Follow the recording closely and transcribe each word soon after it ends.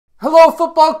Hello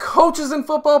football coaches and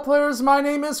football players, my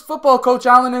name is Football Coach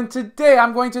Allen and today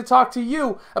I'm going to talk to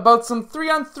you about some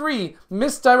 3-on-3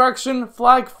 misdirection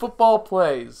flag football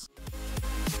plays.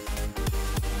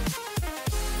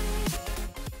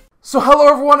 So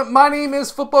hello everyone, my name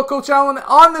is Football Coach Allen.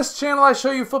 On this channel I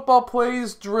show you football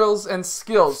plays, drills, and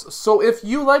skills. So if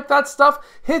you like that stuff,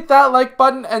 hit that like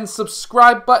button and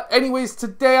subscribe. But anyways,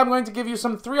 today I'm going to give you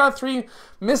some 3-on-3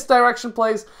 misdirection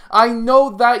plays I know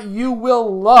that you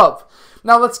will love.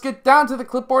 Now let's get down to the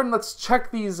clipboard and let's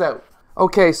check these out.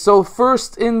 Okay, so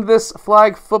first in this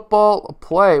flag football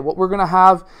play, what we're going to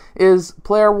have is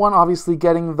player 1 obviously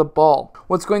getting the ball.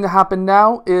 What's going to happen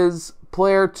now is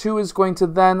player 2 is going to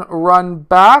then run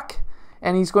back,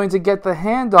 and he's going to get the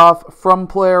handoff from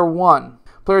player 1.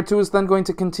 Player 2 is then going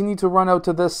to continue to run out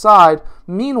to this side.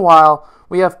 Meanwhile,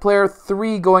 we have player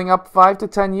 3 going up 5 to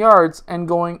 10 yards and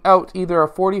going out either a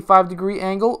 45-degree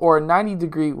angle or a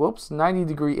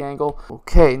 90-degree angle.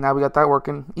 Okay, now we got that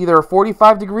working. Either a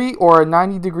 45-degree or a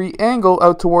 90-degree angle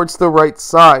out towards the right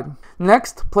side.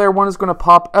 Next, player 1 is going to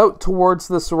pop out towards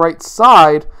this right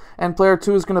side, and player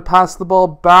 2 is going to pass the ball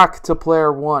back to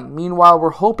player 1. Meanwhile, we're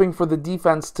hoping for the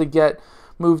defense to get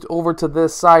moved over to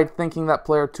this side, thinking that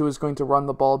player 2 is going to run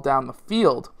the ball down the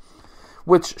field,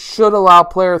 which should allow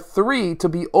player 3 to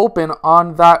be open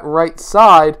on that right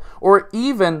side, or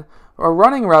even a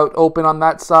running route open on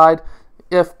that side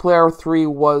if player 3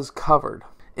 was covered.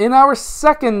 In our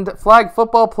second flag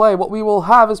football play, what we will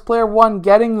have is player 1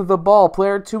 getting the ball.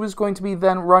 Player 2 is going to be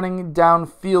then running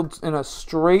downfield in a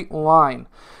straight line.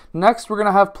 Next, we're going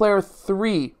to have player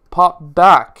 3 pop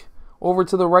back over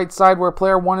to the right side where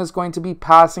player 1 is going to be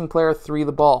passing player 3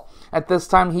 the ball. At this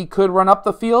time, he could run up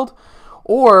the field,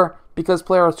 or because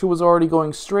player 2 was already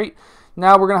going straight,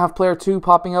 now we're going to have player 2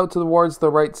 popping out towards the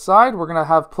right side. We're going to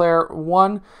have player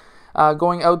 1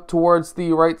 going out towards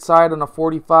the right side on a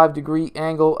 45-degree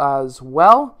angle as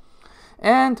well.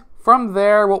 And from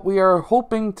there, what we are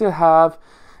hoping to have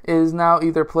is now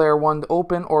either player 1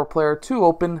 open or player 2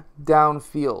 open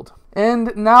downfield.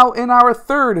 And now in our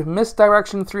third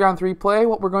misdirection 3-on-3 play,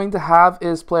 what we're going to have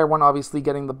is player 1 obviously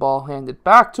getting the ball handed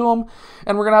back to him,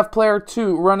 and we're going to have player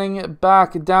 2 running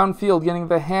back downfield, getting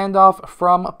the handoff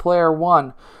from player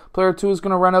 1. Player 2 is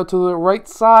going to run out to the right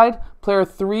side. Player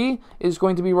 3 is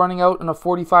going to be running out in a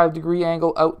 45-degree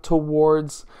angle out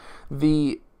towards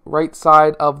the right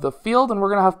side of the field, and we're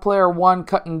going to have player 1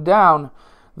 cutting down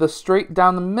straight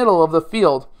down the middle of the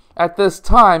field. At this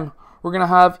time, we're going to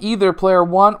have either player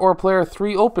 1 or player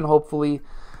 3 open, hopefully,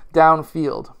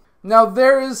 downfield. Now,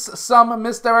 there is some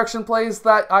misdirection plays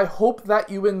that I hope that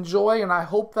you enjoy, and I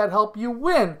hope that help you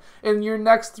win in your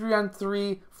next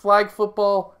 3-on-3 flag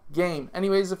football game.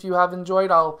 Anyways, if you have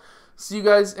enjoyed, I'll see you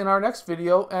guys in our next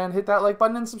video, and hit that like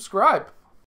button and subscribe.